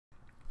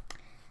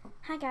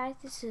Hi guys,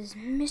 this is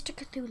Mr.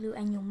 Cthulhu,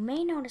 and you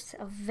may notice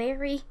a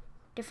very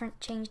different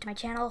change to my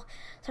channel.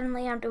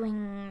 Suddenly I'm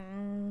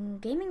doing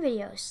gaming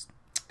videos.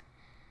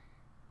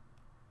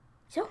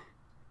 So,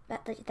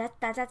 that's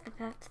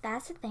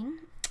the thing.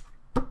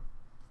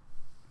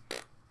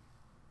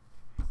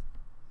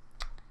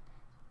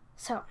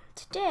 So,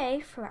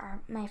 today, for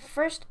my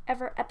first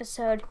ever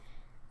episode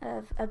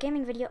of a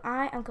gaming video,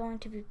 I am going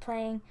to be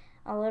playing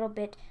a little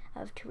bit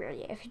of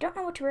Terraria. If you don't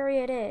know what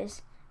Terraria it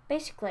is,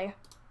 basically,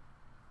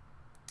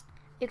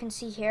 you can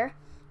see here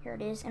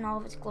it is in all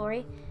of its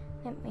glory.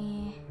 Let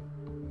me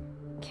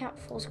can't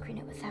full screen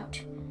it without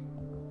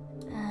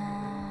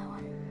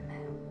one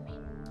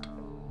moment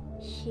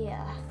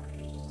here.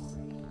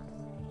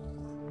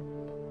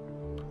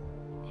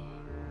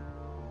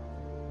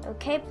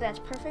 Okay, but that's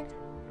perfect.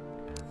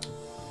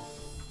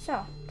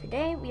 So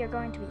today we are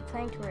going to be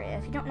playing Terraria.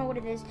 If you don't know what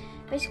it is,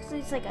 basically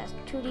it's like a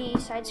 2D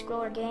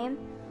side-scroller game,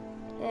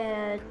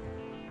 and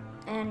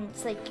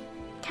it's like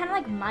kind of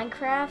like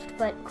Minecraft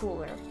but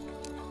cooler.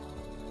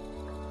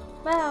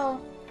 Well,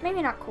 maybe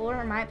not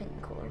cooler, in my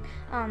opinion cooler.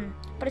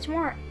 But it's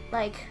more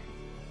like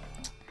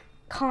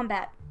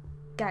combat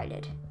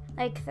guided.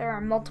 Like there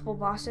are multiple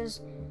bosses,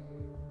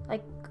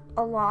 like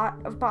a lot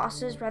of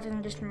bosses, rather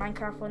than just in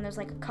Minecraft when there's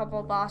like a couple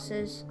of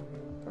bosses.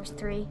 There's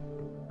 3.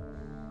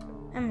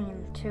 I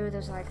mean 2,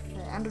 there's like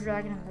the Ender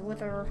Dragon and the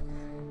Wither.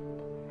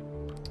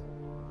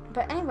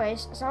 But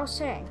anyways, as I was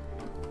saying,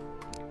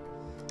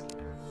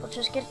 let's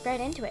just get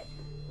right into it.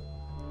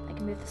 I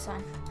can move the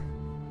sun.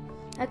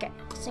 Okay,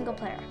 single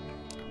player.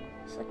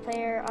 Select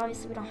player,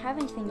 obviously we don't have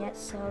anything yet,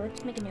 so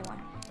let's make a new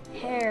one.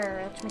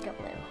 Hair, let's make it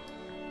blue.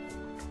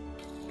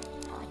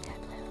 I like that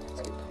blue,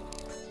 that's good.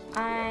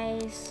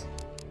 Eyes,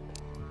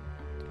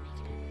 make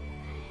it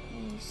a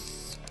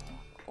nice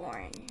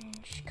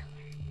orange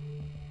color.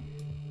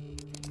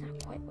 That's not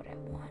quite what I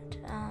want.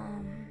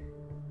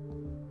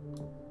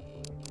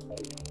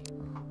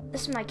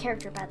 This is my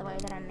character, by the way,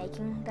 that I'm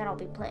making, that I'll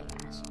be playing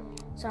as.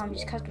 So I'm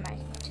just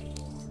customizing it.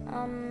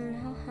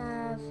 He'll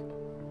have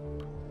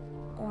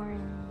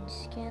orange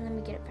skin. Let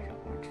me get a better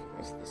orange for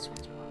this. This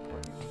one's more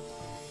important.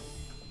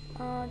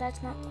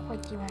 That's not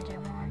quite the orange I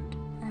want.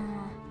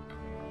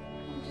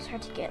 It's just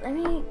hard to get. Let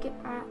me get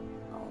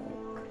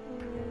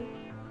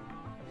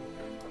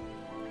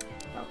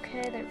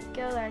okay, there we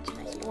go. That's a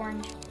nice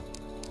orange.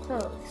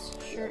 Clothes,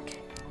 shirt.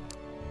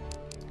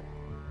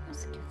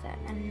 Let's give that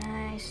a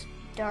nice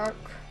dark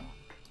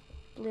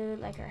blue,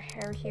 like her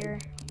hair here.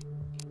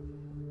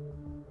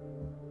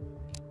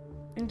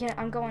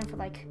 I'm going for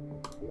like,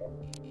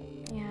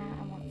 yeah,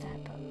 I want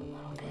that, but a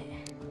little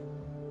bit.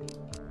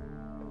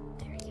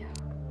 There we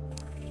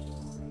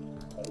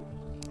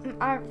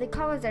go. The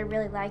colors I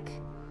really like,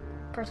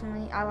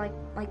 personally, I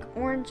like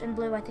orange and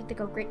blue. I think they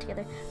go great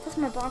together. Plus,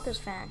 I'm a Broncos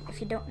fan. If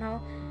you don't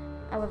know,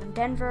 I live in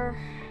Denver,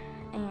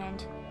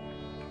 and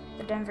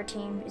the Denver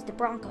team is the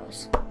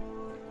Broncos,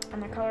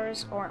 and their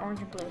colors are orange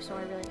and blue, so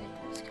I really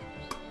like those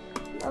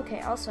colors.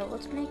 Okay, also,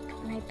 let's make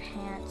my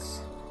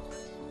pants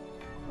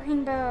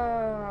rainbow.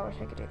 I wish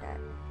I could do that,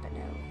 but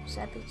no.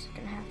 Sadly, it's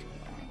gonna have to be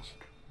orange.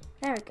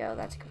 There we go.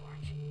 That's a good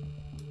orange.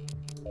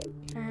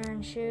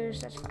 And shoes.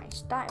 That's fine.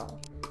 Style.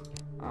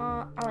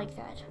 I like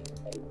that.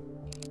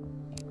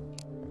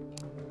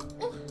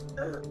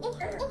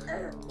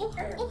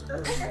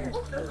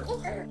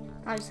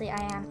 Obviously,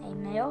 I am a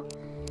male.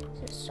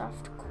 So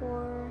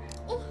softcore.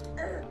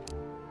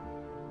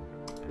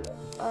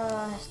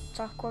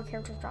 Softcore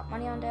characters drop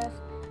money on death.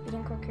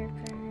 Medium core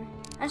character.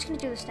 I'm just gonna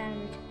do the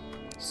standard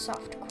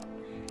softcore.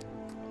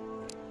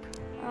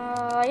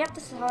 Yep,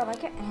 this is how I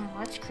like it, and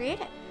let's create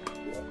it.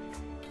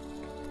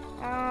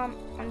 I'm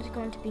just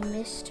going to be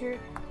Mr.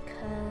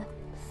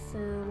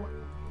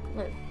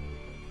 Cthulhu.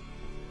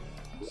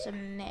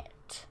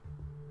 Submit.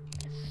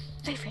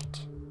 Favorite.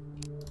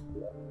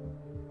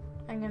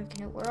 I'm gonna make a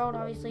new world,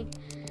 obviously.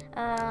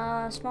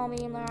 Small,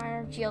 medium,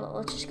 large, yellow.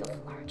 Let's just go for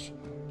large.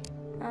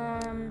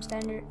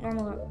 Standard,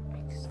 normal.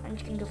 I'm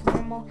just gonna go for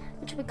normal.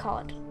 What should we call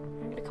it?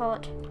 I'm gonna call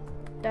it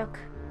duck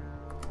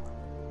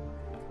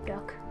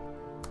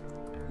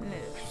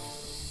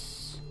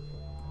moose,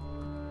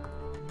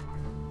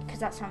 because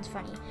that sounds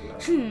funny.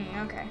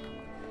 Okay.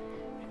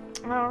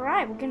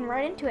 Alright, we're getting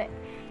right into it.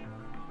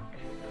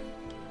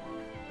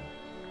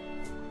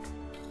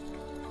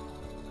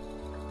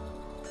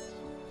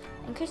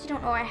 In case you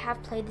don't know, I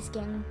have played this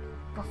game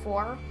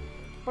before,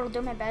 but I'll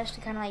do my best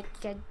to kind of like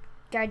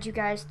guide you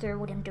guys through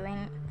what I'm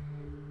doing.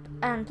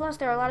 And plus,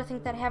 there are a lot of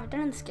things that I haven't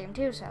done in this game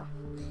too, so.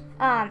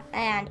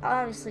 And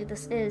obviously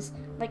this is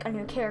like a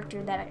new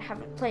character that I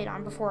haven't played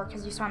on before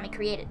because you saw me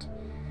create it.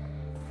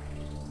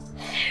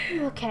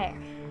 Okay.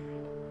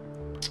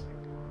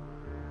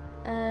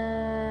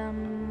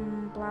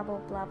 Blah blah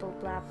blah blah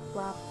blah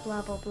blah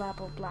blah blah blah blah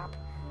blah blah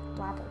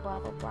blah blah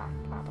blah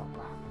blah blah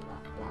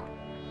blah blah.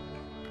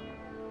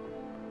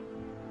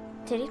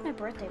 Today's my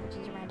birthday, which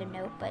is a random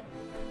note, but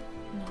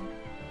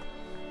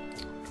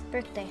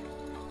birthday.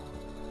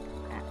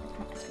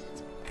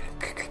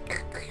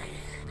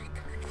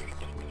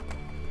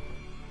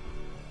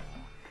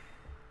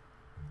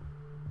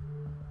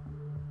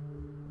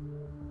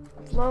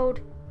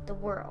 explode the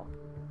world.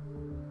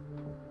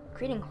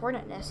 Creating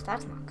hornet nest,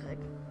 that's not good.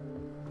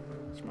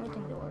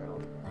 Smoothing the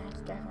world, that's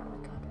definitely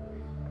good.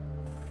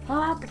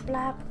 Blah, blah,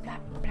 blah, blah,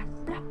 blah,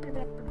 blah, blah,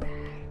 blah, blah.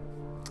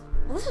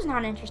 Well, this is not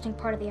an interesting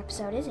part of the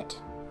episode, is it?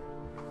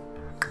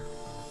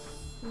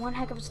 One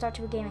heck of a start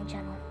to a gaming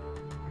channel.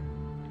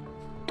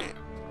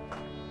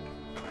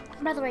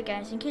 By the way,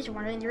 guys, in case you're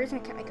wondering, the reason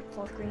I can't make it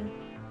full screen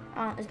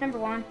is number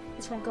one,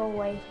 this won't go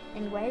away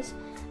anyways,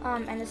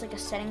 and there's like a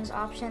settings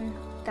option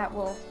that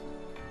will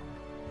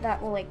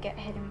like get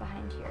hidden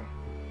behind here.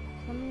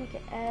 So let me make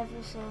it ever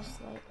so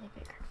slightly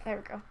bigger. There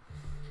we go.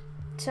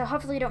 So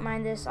hopefully you don't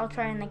mind this. I'll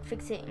try and like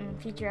fix it in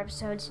future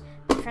episodes,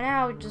 but for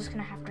now, we're just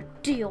gonna have to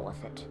deal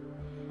with it.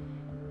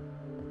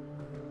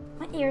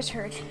 My ears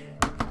hurt.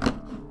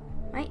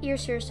 My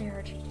ears seriously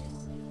hurt.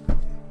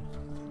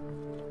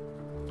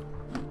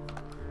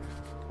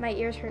 My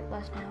ears hurt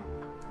less now.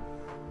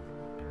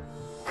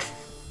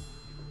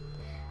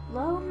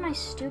 Load my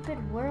stupid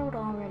world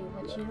already,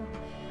 would you?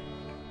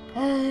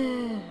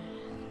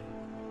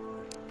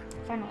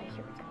 Finally,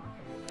 here we go.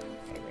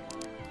 Favorite.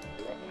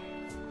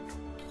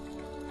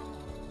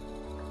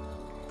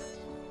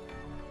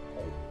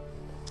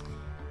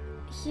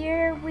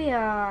 Here we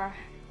are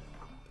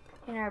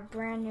in our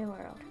brand new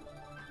world.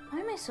 Why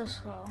am I so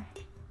slow?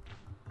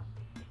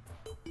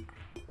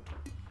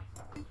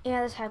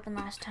 Yeah, this happened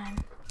last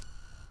time.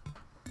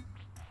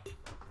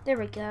 There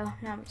we go.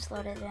 Now I'm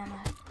slowed it down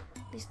at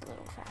least a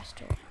little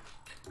faster.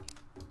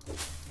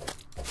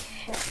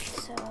 Okay,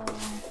 so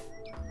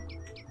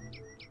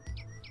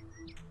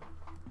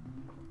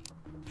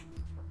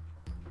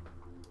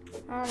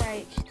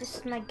alright, this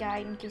is my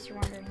guide in case you're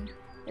wondering.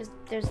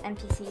 There's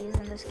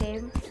NPCs in this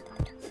game.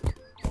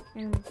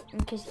 In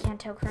case you can't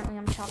tell, currently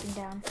I'm chopping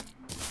down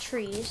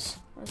trees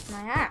with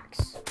my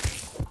axe.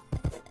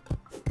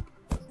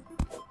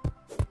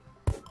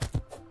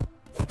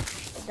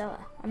 Duh.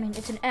 I mean,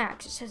 it's an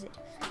axe. It says it.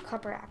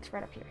 Copper axe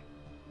right up here.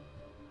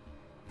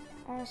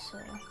 Also,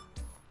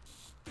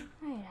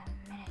 wait a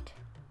minute.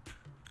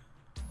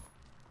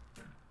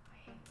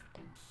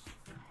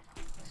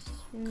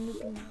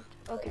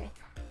 Okay,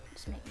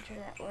 just making sure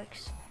that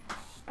works.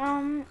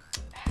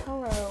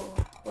 Hello.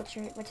 What's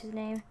his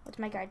name? What's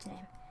my guide's name?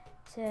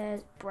 It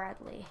says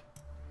Bradley.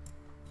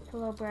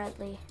 Hello,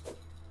 Bradley.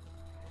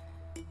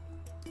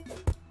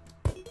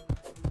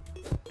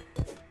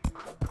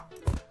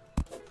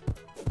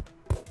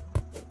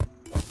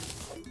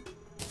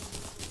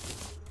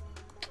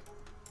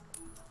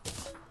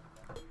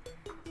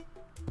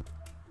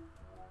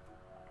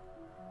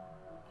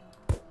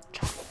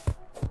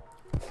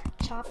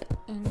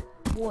 Chopping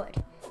wood.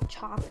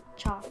 Chop,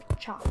 chop,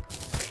 chop.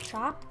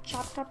 Chop,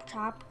 chop, chop,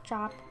 chop,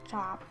 chop,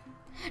 chop.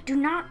 Do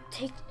not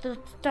take the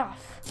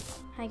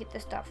stuff. I get the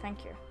stuff,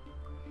 thank you.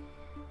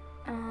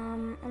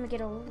 Let me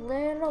get a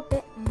little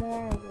bit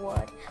more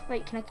wood.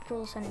 Wait, can I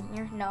control the sun in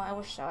here? No, I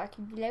wish so. I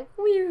could be like,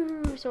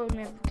 whew, so it would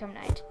never become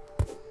night.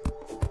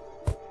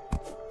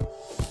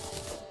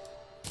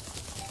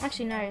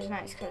 Actually, night is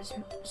nice, because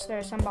there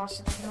are some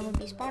bosses that can only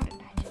be spawned at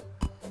night.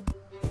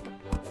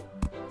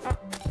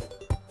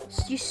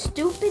 You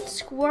stupid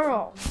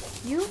squirrel.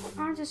 You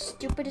are the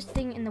stupidest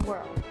thing in the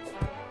world.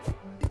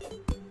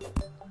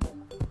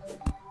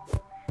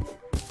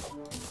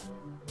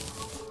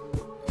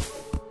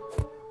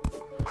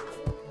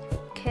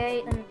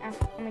 Okay,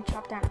 let me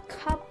chop down a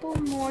couple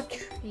more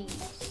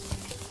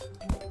trees.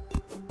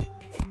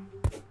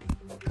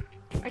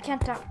 I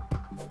can't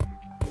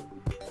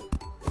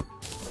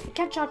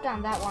chop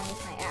down that one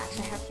with my axe.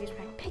 I have to use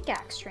my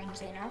pickaxe,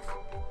 strangely enough.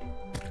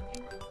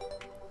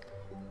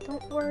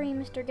 Don't worry,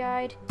 Mr.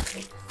 Guide.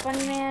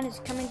 Funny Man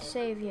is coming to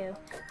save you.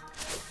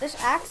 This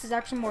axe is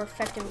actually more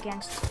effective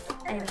against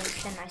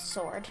enemies than my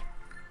sword.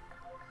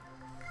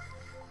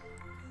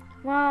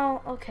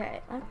 Well,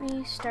 okay. Let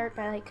me start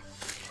by, like,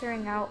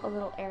 clearing out a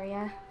little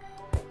area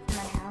in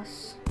my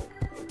house.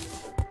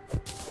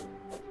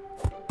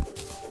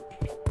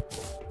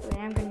 Wait,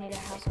 I'm gonna need a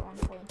house at one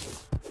point.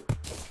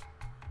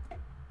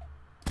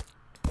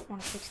 I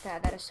want to fix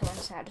that. That is so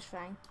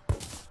unsatisfying. I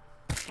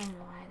don't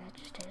know why that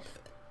just is.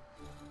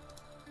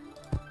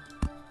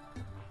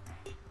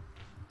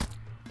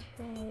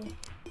 Okay,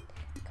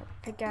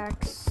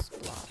 pickaxe,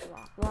 blah,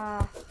 blah,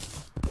 blah.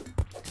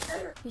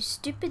 You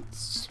stupid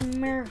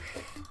smurf,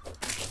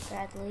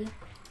 Bradley.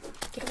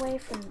 Get away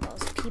from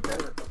those people.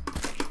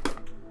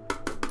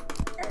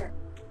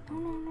 No,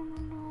 no, no, no,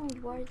 no.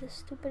 You are the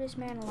stupidest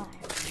man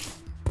alive.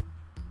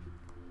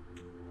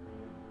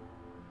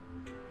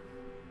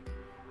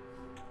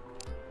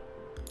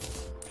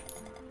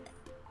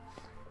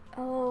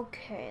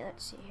 Okay,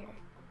 let's see here.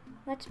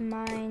 Let's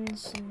mine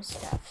some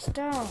stuff.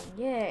 Stone,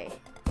 yay.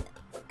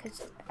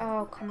 Cause,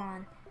 oh, come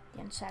on.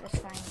 The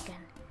unsatisfying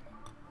again.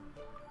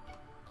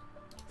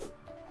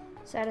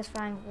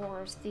 Satisfying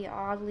wars. The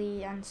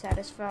oddly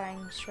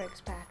unsatisfying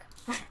strikes back.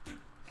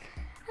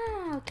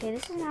 Okay,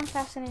 this is not a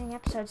fascinating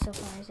episode so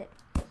far, is it?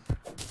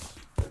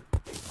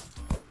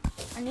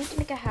 I need to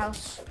make a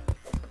house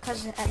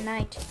because at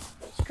night,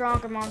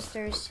 stronger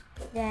monsters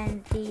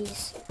than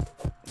these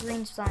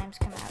green slimes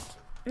come out.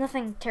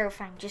 nothing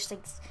terrifying, just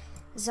like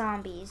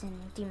zombies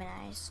and demon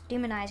eyes.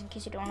 Demon eyes, in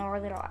case you don't know, are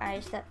little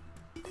eyes that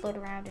float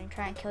around and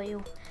try and kill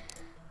you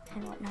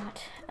and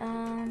whatnot.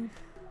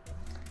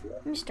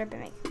 Let me start by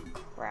making a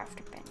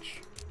crafter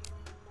bench.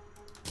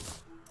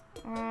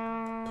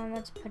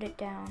 Let's put it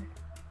down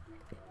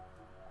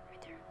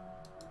right there.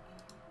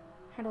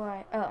 How do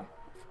I? Oh,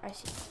 I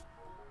see.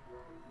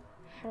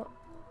 How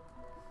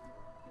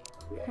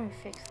do I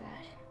fix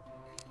that?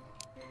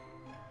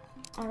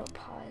 Auto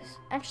pause.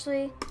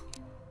 Actually,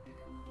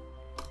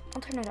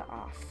 I'll turn it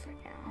off for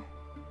now.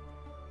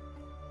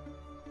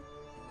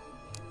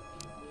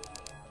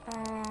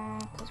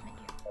 Close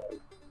menu.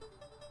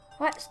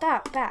 What?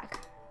 Stop. Back.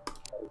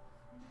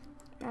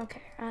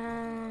 Okay.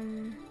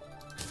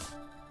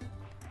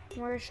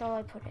 Where shall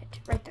I put it?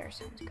 Right there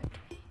sounds good to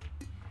me.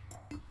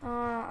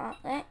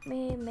 Let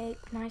me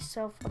make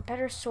myself a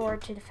better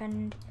sword to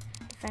defend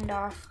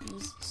off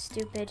these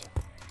stupid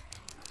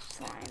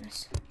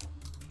slimes.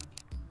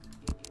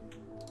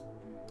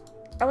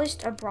 At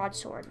least a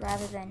broadsword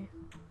rather than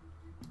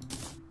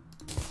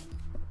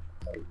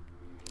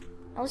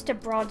a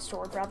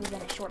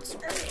short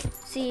sword.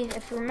 See,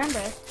 if you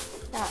remember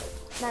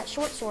that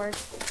short sword,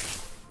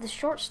 the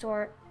short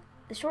sword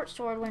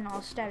went all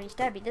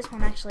stabby. This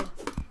one actually,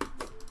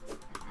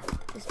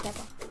 this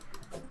pepper.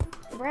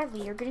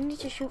 Bradley, you're gonna need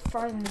to shoot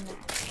farther than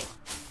that.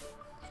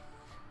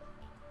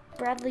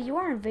 Bradley, you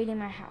are invading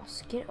my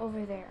house. Get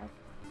over there.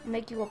 I'll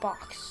make you a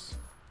box.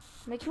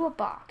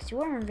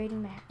 You are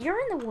invading my house. You're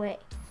in the way.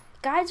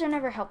 Guides are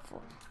never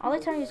helpful. All they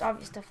tell you is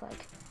obvious stuff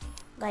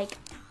like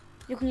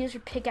you can use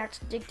your pickaxe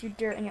to dig through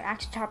dirt and your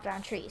axe to chop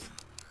down trees.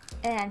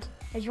 And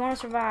if you want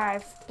to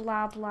survive,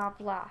 blah blah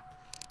blah.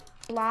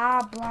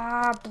 Blah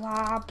blah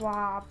blah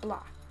blah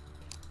blah.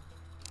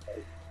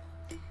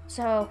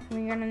 So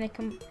we're gonna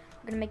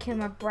make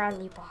him a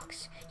Bradley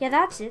box. Yeah,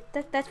 that's it.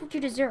 That's what you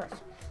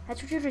deserve.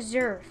 That's what you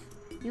deserve.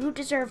 You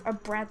deserve a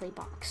Bradley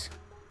box.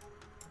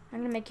 I'm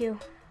gonna make you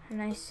a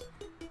nice.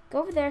 Go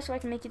over there so I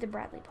can make you the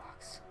Bradley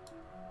box.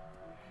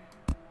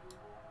 I'm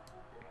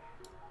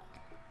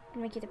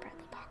gonna make you the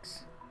Bradley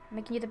box. I'm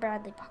making you the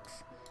Bradley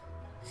box.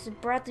 This is a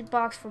Bradley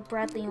box for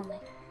Bradley only.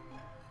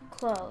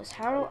 Close.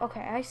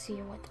 Okay, I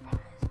see what the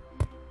problem is.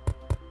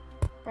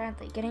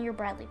 Bradley, get in your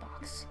Bradley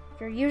box.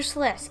 You're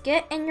useless.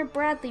 Get in your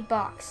Bradley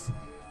box.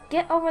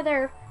 Get over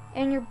there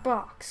in your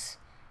box.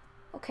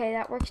 Okay,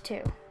 that works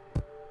too.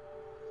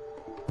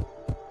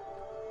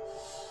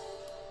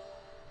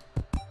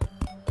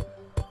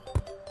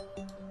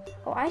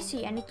 Oh, I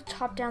see. I need to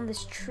chop down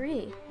this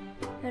tree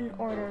in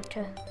order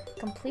to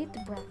complete the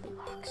Bradley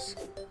box.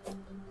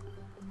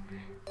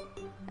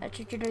 That's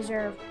what you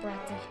deserve,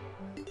 Bradley.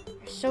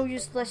 You're so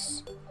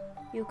useless.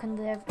 You can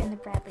live in the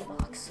Bradley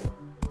box.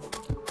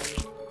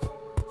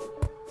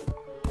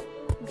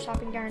 I'm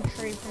chopping down a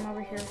tree from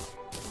over here.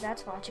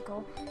 That's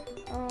logical.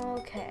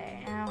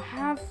 Okay, now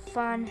have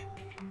fun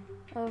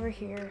over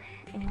here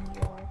in your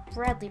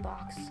Bradley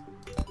box.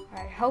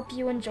 I hope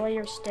you enjoy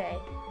your stay.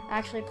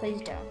 Actually,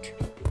 please don't.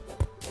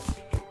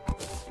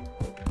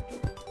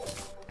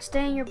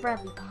 Stay in your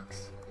Bradley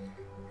box.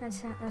 That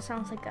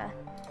sounds like a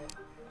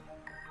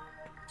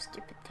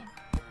stupid thing.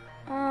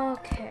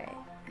 Okay,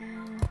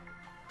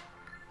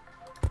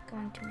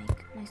 going to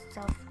make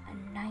myself a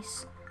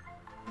nice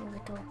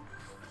little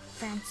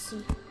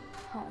fancy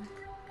home.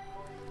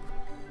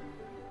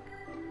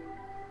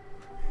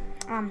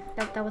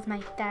 That was my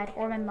dad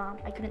or my mom.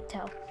 I couldn't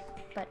tell,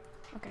 but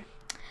okay.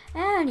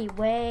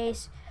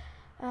 Anyways,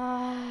 oh,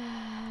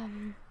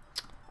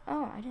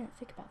 I didn't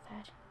think about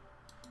that.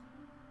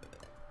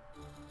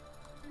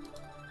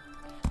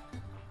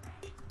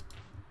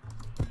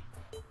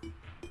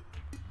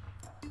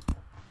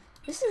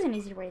 This is an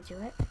easy way to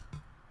do it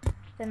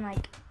than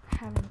like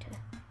having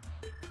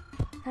to.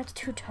 That's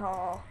too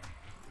tall.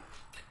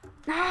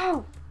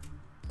 No!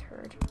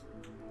 Turd.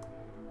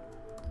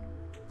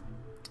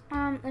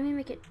 Let me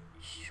make it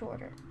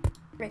shorter.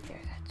 Right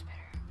there, that's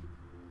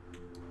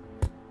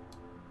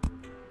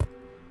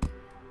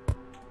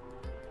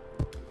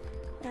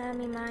better. Let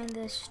me mine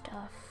this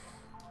stuff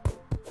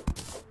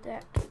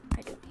that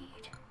I don't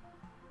need.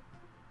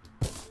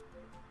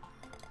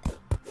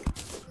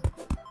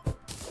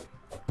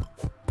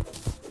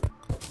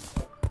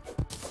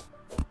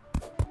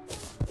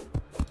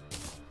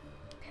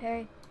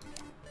 Okay,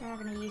 now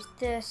we're gonna use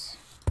this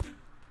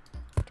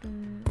to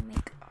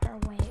make our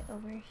way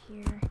over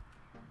here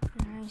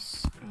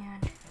nice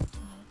and neat.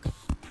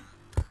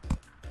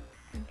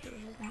 Actually,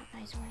 this is not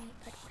nice or neat,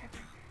 but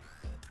whatever.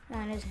 No,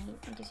 it is neat,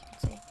 I guess you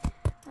could say.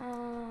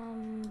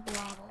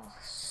 Blobble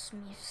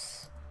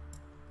smiths.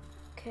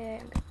 Okay,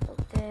 I'm gonna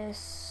build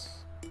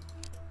this.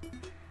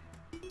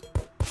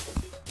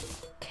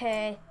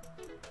 Okay,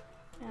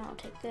 now I'll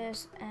take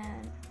this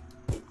and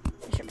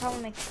I should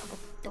probably make a couple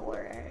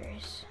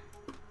doors.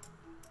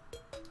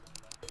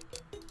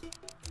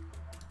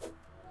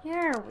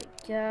 Here we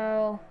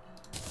go.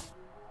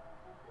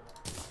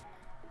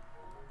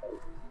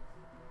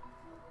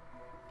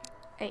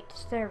 Eight,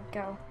 there we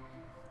go.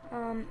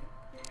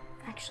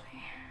 Actually.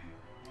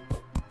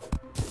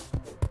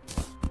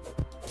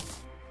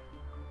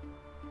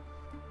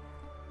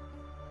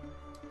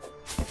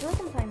 feel like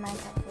I'm playing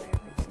Minecraft for whatever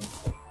reason.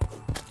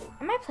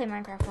 I might play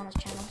Minecraft on this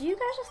channel. Do you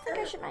guys just think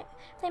I should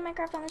play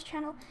Minecraft on this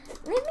channel?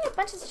 Leave me a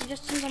bunch of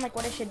suggestions on like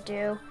what I should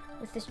do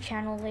with this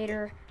channel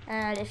later,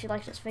 and if you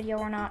like this video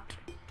or not,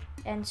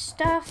 and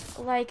stuff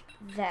like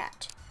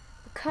that.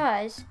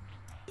 Because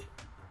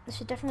this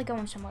should definitely go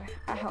in somewhere.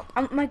 I hope.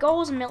 My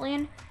goal is 1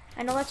 million.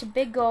 I know that's a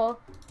big goal,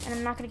 and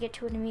I'm not gonna get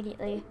to it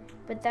immediately,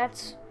 but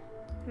that's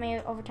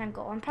my overtime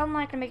goal. I'm probably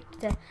not gonna make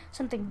it to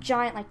something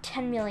giant like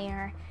 10 million,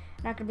 or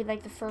not gonna be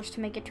like the first to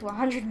make it to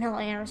 100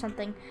 million or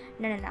something.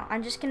 No.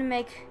 I'm just gonna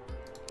make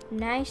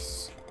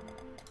nice,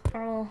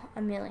 normal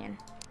 1 million.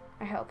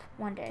 I hope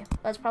one day.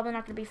 But it's probably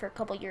not gonna be for a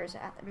couple years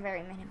at the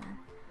very minimum.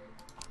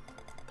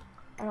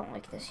 I don't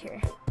like this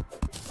here.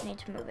 I need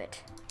to move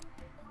it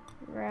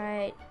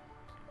right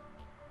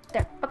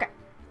there. Okay.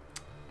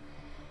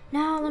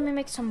 Now let me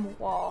make some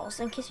walls.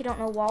 In case you don't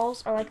know,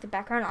 walls are like the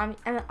background.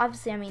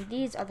 Obviously, I mean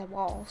these are the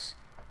walls,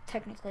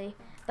 technically,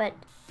 but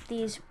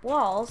these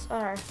walls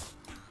are,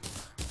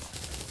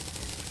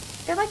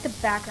 they're like the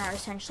background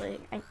essentially,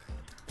 and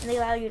they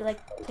allow you to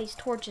like place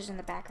torches in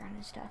the background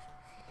and stuff.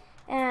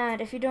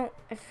 And if you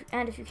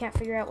can't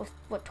figure out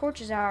what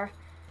torches are,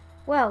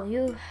 well,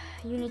 you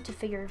need to just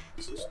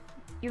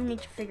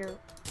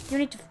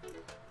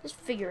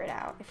figure it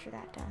out if you're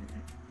that dumb.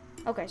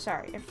 Okay,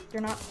 sorry if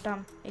you're not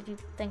dumb if you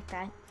think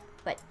that.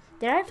 But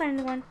did I offend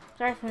anyone?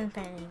 Sorry if I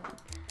offended anyone.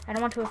 I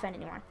don't want to offend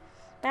anyone.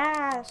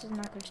 This is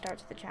not good start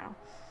to the channel.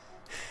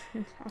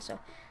 also,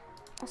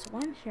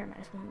 while I'm here, I might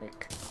as well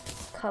make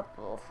a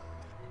couple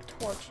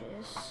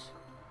torches.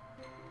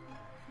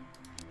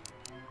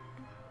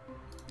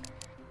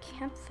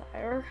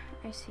 Campfire.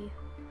 I see.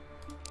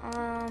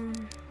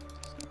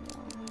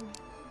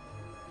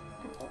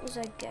 What was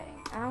I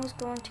getting? I was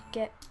going to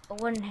get a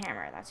wooden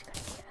hammer. That's a good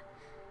idea.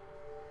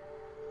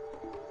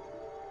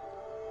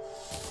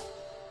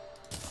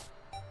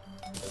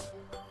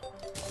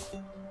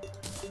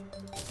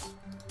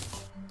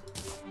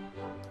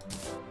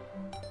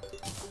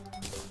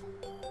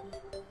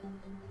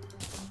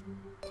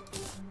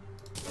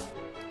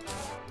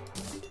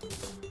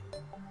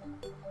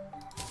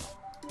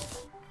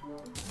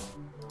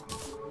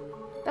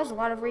 That's a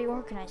lot of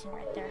reorganizing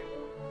right there.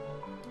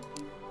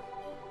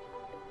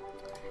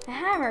 The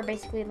hammer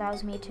basically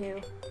allows me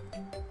to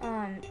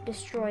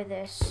destroy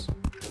this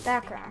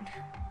background.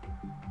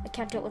 I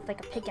can't do it with like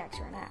a pickaxe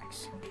or an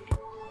axe.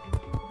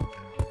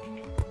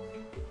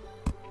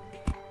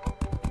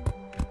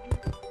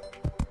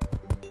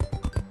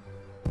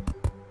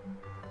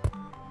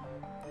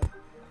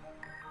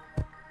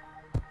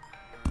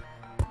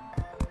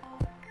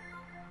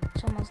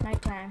 It's almost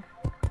nighttime.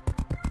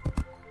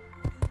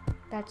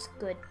 That's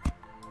good.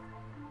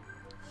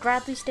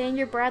 Bradley, stay in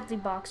your Bradley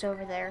box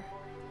over there.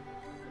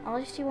 At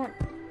least you won't.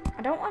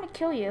 I don't want to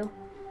kill you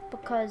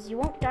because you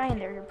won't die in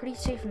there. You're pretty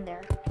safe in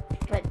there,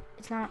 but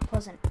it's not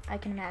pleasant, I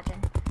can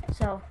imagine.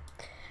 So,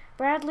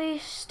 Bradley,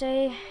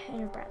 stay in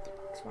your Bradley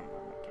box. One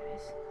moment,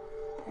 guys.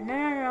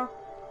 No.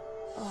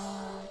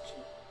 Oh, jeez.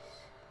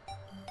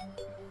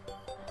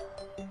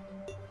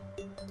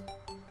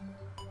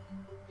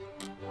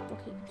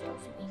 Okay,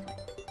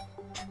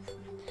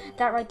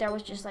 that right there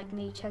was just like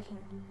me checking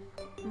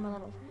my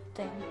little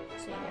thing,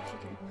 seeing if you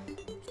can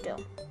still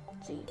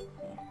see me.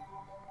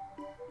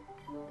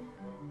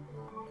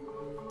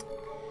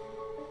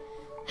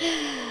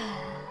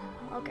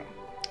 Okay.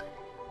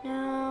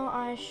 Now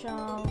I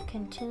shall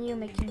continue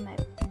making my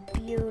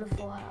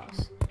beautiful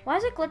house. Why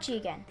is it glitchy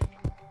again?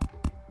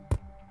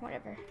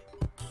 Whatever.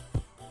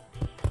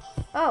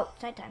 Oh,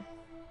 it's nighttime.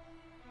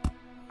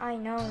 I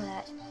know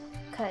that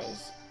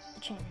because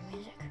the change in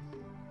music.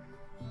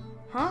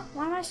 Huh?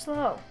 Why am I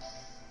slow?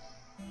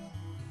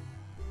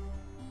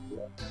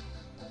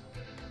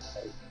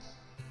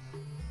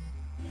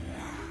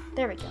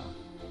 There we go.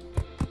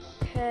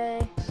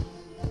 Okay.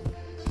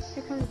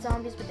 Here comes the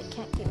zombies, but they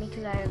can't get me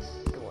because I have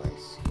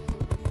doors.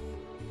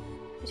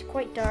 It's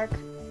quite dark.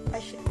 I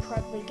should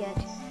probably get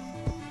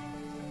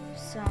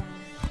some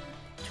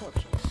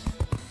torches.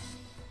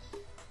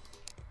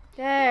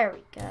 There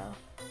we go.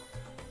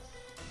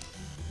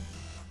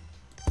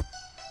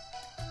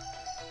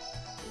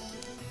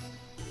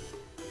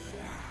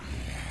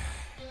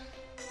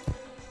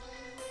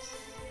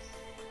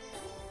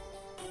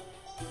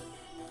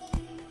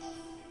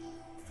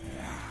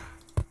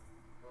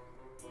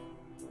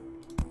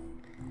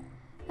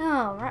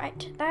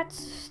 Alright,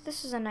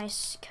 this is a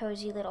nice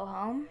cozy little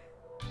home.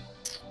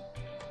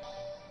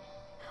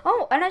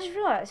 Oh, and I just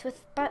realized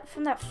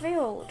from that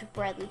failed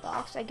Bradley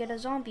box, I get a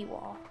zombie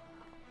wall.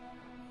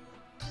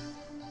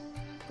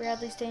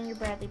 Bradley, stay in your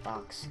Bradley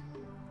box.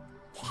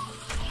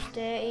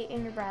 Stay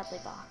in your Bradley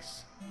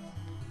box.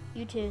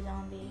 You too,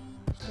 zombie.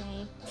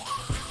 Stay.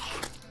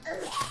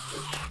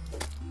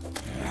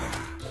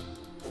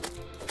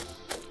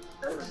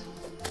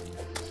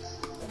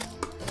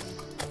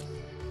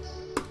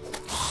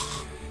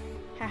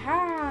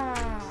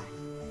 Haha!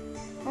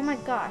 Oh my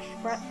gosh,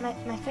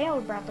 my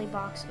failed Bradley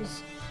box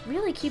is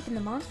really keeping the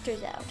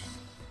monsters out.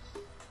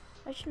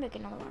 I should make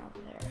another one over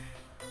there.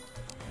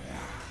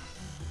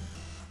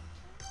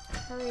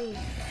 Hurry.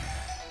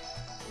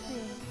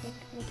 Hurry,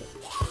 make it.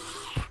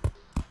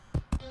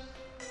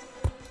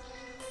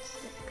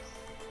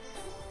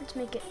 Let's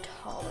make it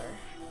taller.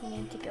 We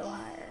need to go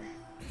higher.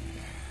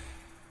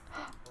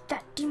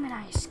 That demon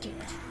eye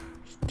escaped.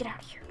 Get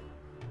out of here.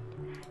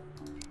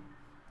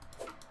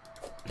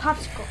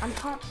 Popsicle.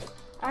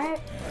 I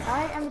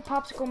am the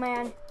popsicle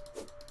man,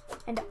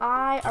 and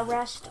I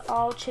arrest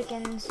all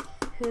chickens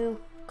who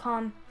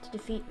come to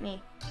defeat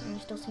me. Can you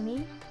still see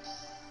me?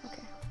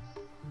 Okay.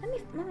 Let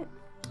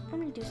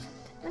me do something.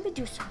 Let me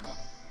do something.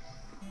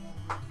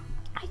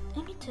 I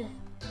need to.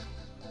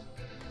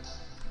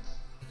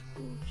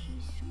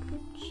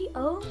 Scoochie.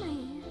 Oh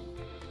man.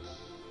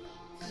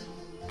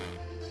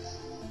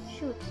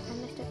 Shoot, I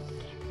messed up the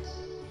camera.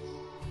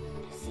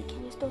 Let's see,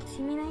 can you still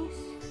see me nice?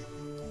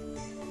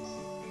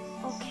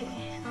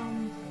 Okay,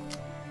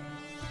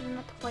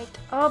 not quite.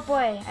 Oh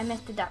boy, I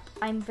messed it up.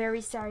 I'm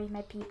very sorry,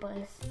 my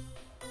peoples.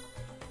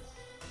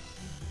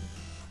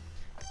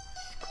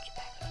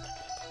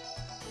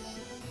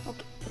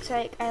 Okay, looks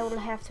like I will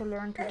have to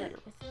learn to deal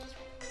with this.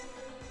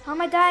 How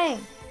am I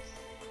dying?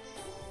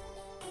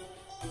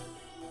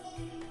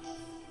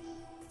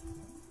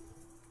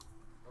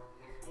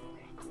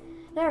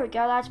 There we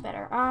go, that's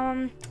better.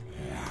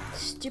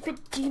 Stupid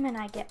demon,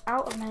 I get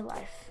out of my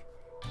life.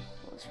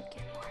 Let's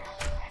get more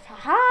out of my life.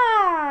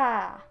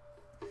 Ha-ha!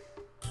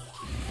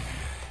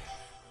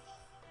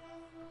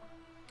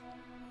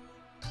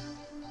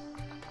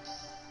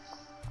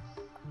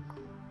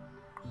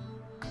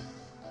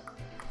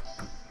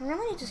 I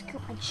really need to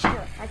scoot my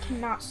chair. I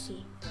cannot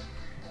see.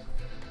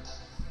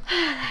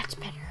 That's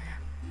better.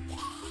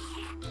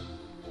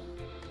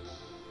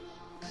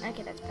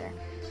 Okay, that's better.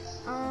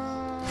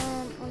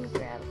 Let me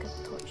grab a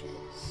couple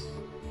torches.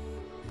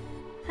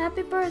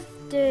 Happy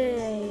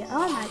birthday!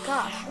 Oh my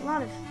gosh,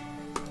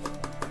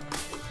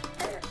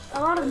 a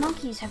lot of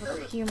monkeys have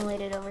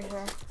accumulated over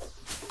here.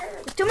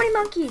 There's too many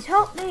monkeys!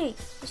 Help me!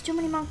 There's too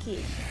many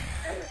monkeys.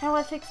 How do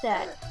I fix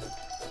that?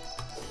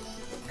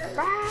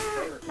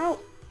 Ah, no!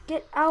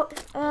 Get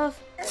out of...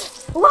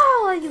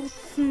 Wow, you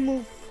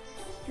smooth.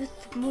 You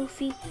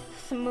smoofy.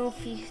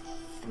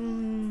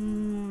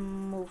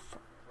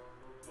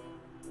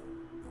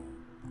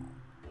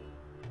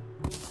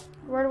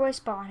 Where do I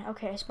spawn?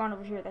 Okay, I spawned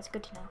over here. That's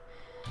good to know.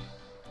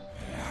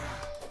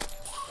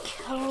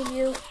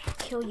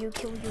 Kill you.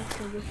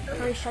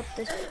 Hurry, shut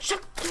this.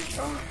 Shut this.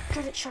 Oh,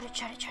 shut it.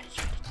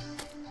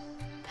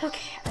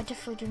 Okay, I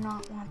definitely do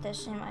not want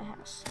this in my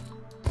house.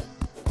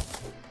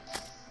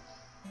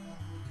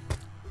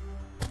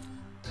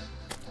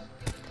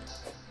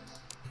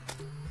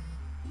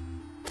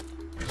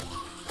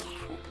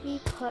 Let me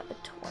put a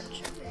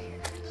torch over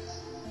here.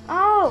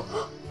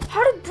 Oh!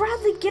 How did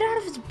Bradley get out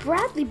of his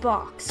Bradley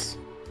box?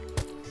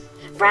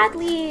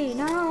 Bradley,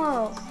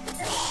 no!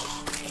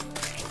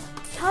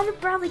 How did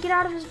Bradley get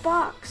out of his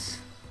box?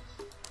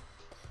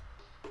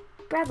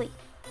 Bradley,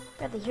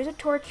 here's a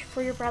torch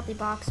for your Bradley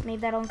box.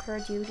 Maybe that'll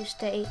encourage you to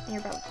stay in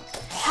your Bradley box.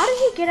 How did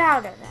he get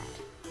out of that?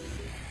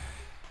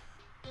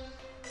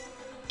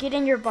 Get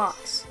in your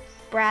box.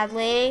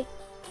 Bradley?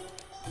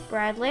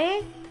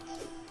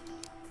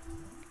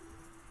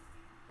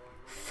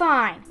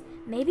 Fine.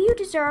 Maybe you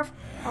deserve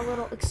a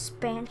little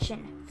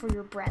expansion for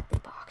your Bradley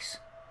box.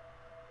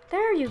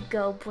 There you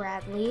go,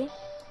 Bradley.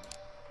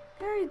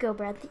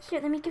 Here,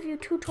 let me give you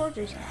 2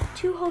 torches.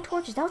 2 whole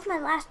torches. That was my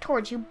last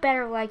torch. You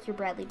better like your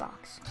Bradley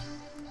box.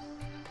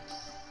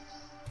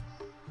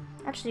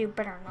 Actually, you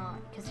better not,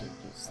 because you're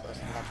useless.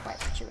 And that's why I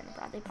put you in a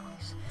Bradley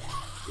box.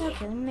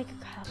 Okay, let me make a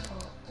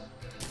couple.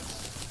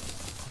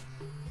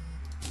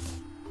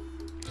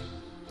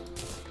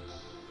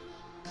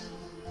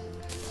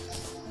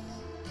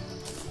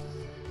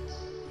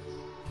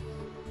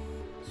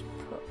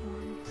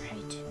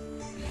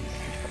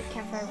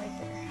 Right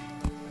there.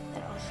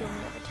 That'll heal me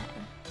over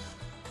time.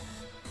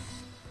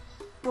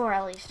 Or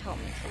at least help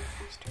me feel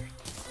faster.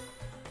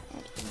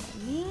 And in the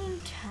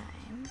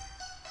meantime,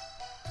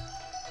 I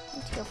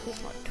need to go place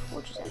more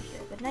torches out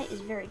here. The night is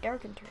very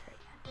dark in Terraria.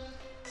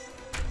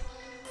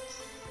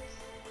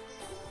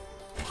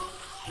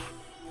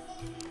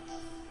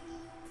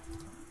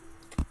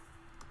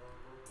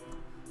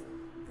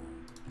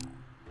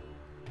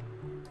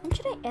 When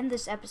should I end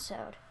this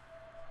episode?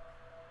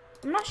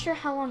 I'm not sure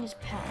how long has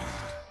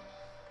passed.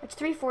 It's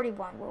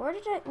 3:41. Well,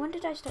 when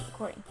did I start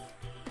recording?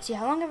 Let's see,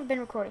 how long have I been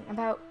recording?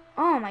 About,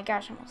 oh my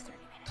gosh, almost 30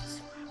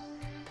 minutes. Wow.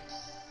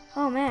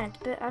 Oh man,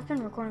 I've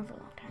been recording for a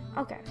long time.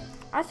 Okay,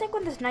 I think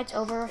when this night's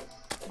over,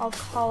 I'll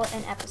call it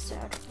an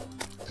episode.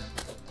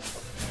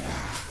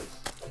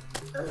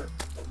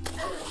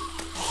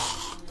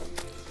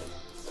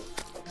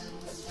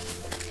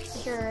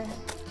 Here,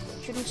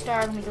 shooting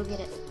star, let me go get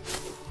it.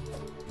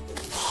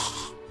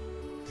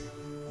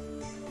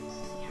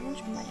 How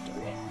much money do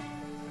I have?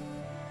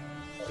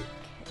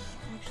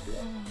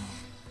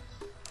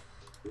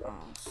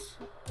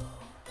 Also,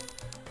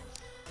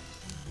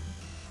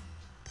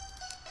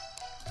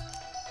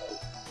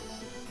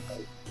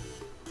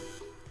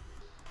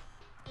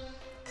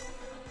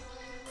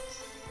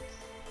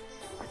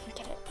 I can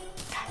get it.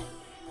 Got it.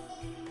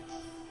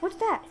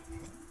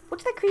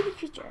 What's that creepy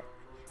creature?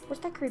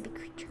 What's that creepy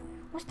creature?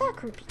 What's that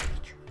creepy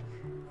creature?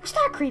 What's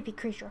that creepy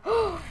creature?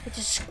 Oh, it's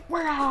a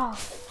squirrel.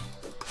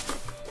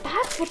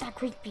 That's what that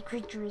creepy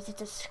creature is.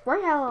 It's a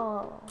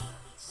squirrel.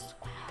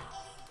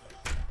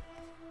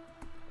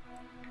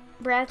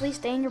 Bradley,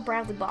 stay in your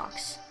Bradley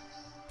box.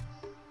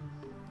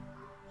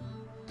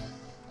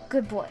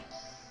 Good boy.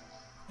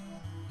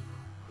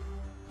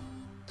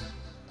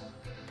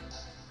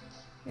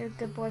 You're a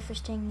good boy for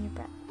staying in your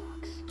Bradley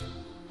box.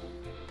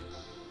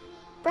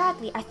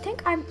 Bradley, I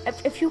think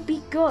if you be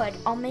good,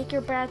 I'll make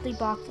your Bradley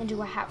box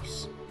into a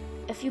house.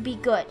 If you be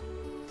good.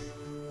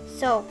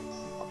 So,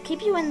 I'll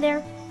keep you in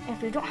there. And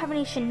if you don't have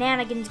any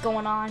shenanigans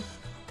going on,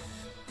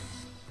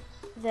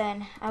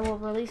 then I will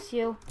release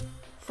you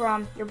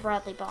from your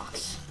Bradley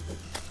box.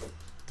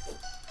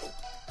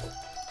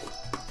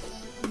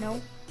 No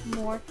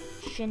more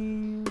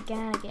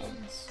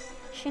shenanigans.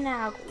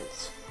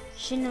 Shenagles.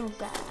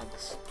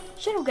 Shinnogags.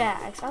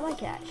 Shinnogags. I like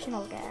that.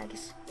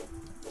 Shinnogags.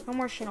 No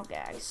more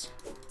shinnogags.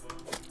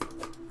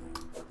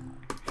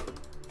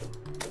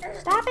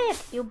 Stop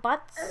it, you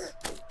butts.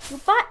 You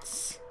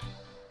butts.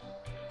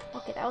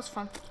 Okay, that was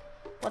funky.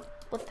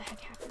 What the heck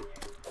happened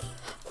there?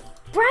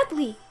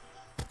 Bradley!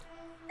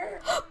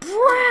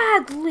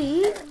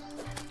 Bradley!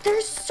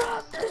 There's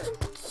a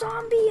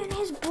zombie in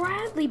his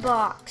Bradley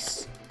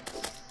box.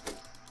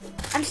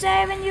 I'm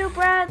saving you,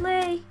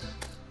 Bradley.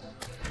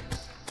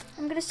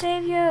 I'm gonna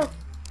save you.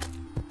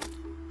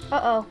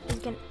 Uh-oh,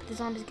 the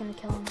zombie's gonna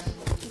kill him.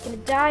 He's gonna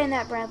die in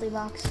that Bradley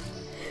box.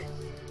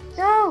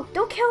 No,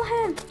 don't kill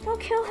him.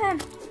 Don't kill him.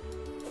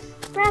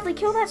 Bradley,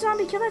 kill that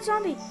zombie. Kill that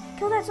zombie.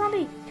 Kill that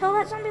zombie. Kill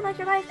that zombie like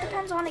your life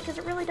depends on it, because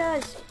it really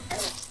does.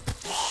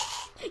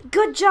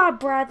 Good job,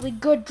 Bradley.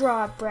 Good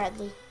job,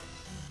 Bradley.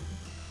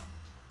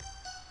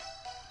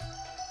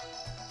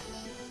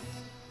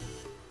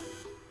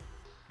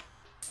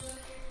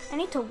 I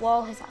need to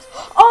wall his house.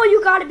 Oh,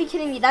 you gotta be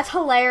kidding me. That's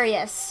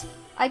hilarious.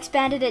 I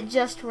expanded it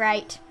just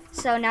right.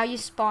 So now you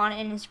spawn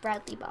in his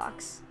Bradley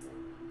box.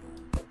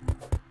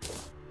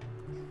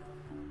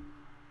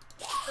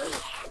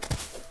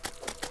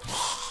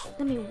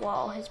 Let me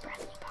wall his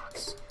Bradley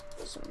box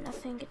so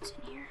nothing gets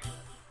in here.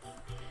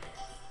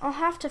 I'll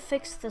have to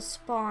fix the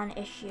spawn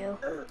issue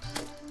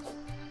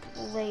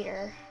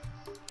later.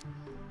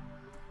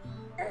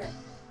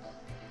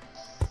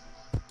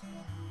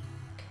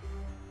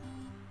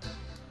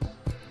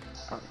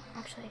 Oh,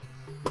 actually,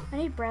 I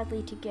need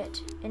Bradley to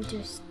get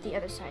into the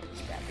other side of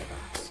his Bradley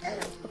box.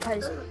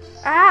 Because,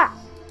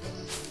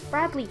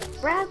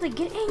 Bradley,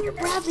 get in your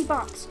Bradley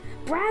box.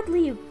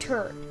 Bradley, you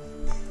turd.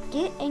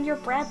 Get in your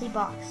Bradley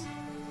box,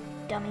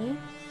 dummy.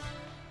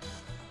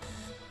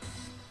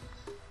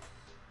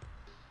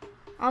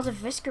 I was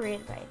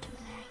eviscerated by a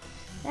Gemini.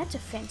 That's a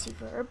fancy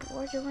verb.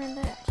 Where'd you learn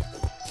that?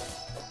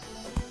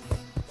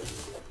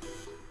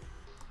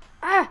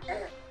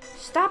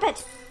 Stop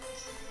it!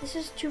 This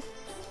is too...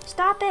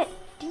 Stop it!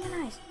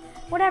 Demonize.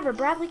 Whatever,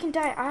 Bradley can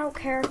die. I don't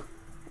care.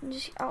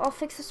 I'll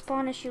fix the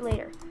spawn issue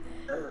later.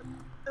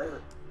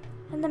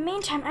 In the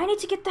meantime, I need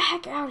to get the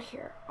heck out of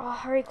here. Oh,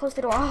 hurry, close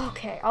the door. Oh,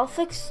 okay, I'll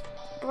fix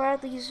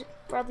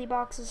Bradley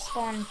box's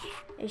spawn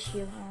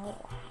issue.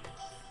 Oh.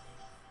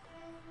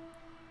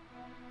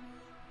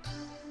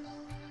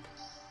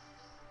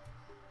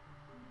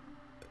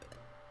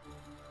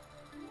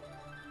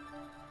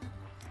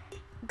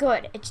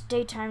 Good, it's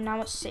daytime,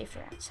 now it's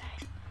safer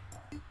outside.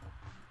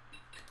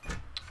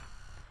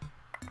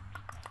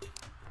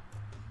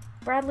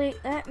 Bradley,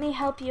 let me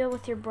help you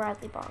with your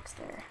Bradley box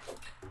there.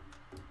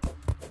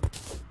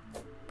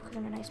 Because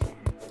I'm a nice man.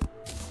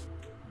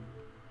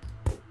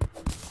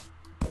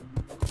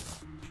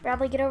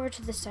 Bradley, get over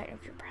to the side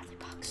of your Bradley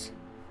box.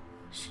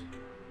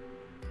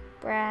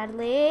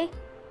 Bradley.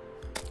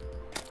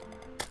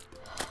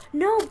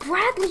 No,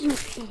 Bradley, you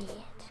idiot.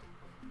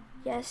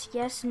 Yes,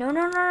 yes. No,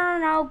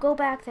 go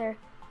back there.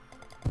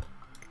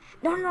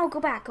 No, go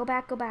back. Go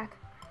back.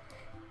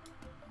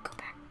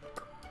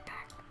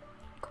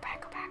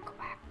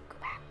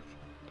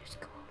 Just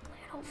go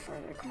a little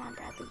further. Come on,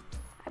 Bradley.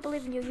 I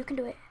believe in you. You can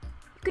do it.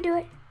 You can do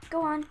it.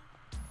 Go on.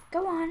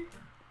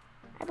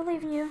 I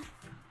believe in you.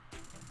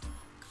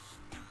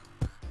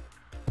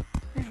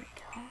 There we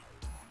go.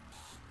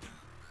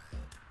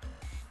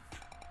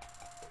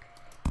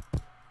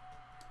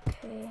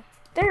 Okay.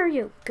 There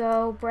you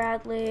go,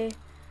 Bradley.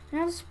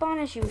 Now the spawn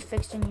issue is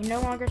fixed and you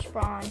no longer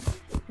spawn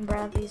in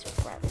Bradley's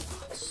Bradley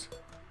box.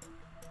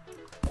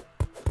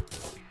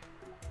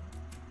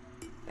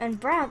 And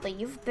Bradley,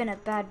 you've been a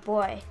bad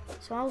boy,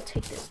 so I'll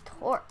take this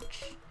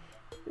torch.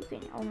 You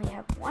can only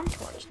have one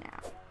torch now.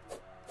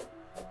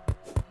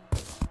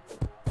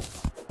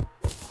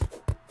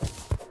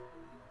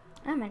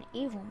 I'm an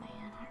evil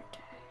man, aren't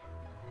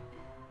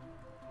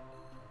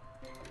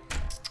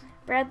I?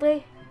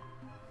 Bradley,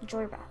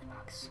 enjoy your Bradley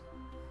box.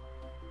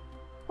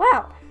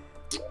 Well,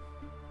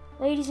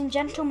 ladies and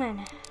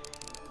gentlemen,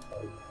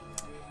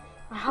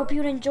 I hope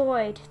you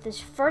enjoyed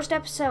this first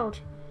episode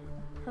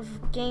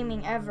of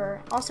gaming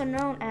ever, also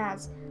known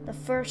as the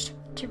first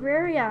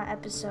Terraria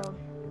episode.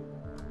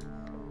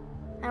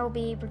 I will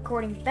be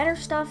recording better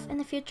stuff in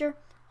the future,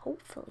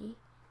 hopefully.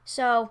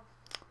 So,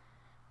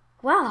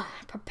 well,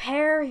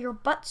 prepare your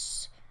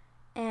butts,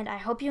 and I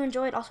hope you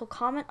enjoyed. Also,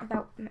 comment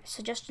about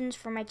suggestions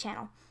for my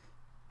channel.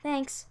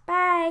 Thanks.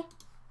 Bye.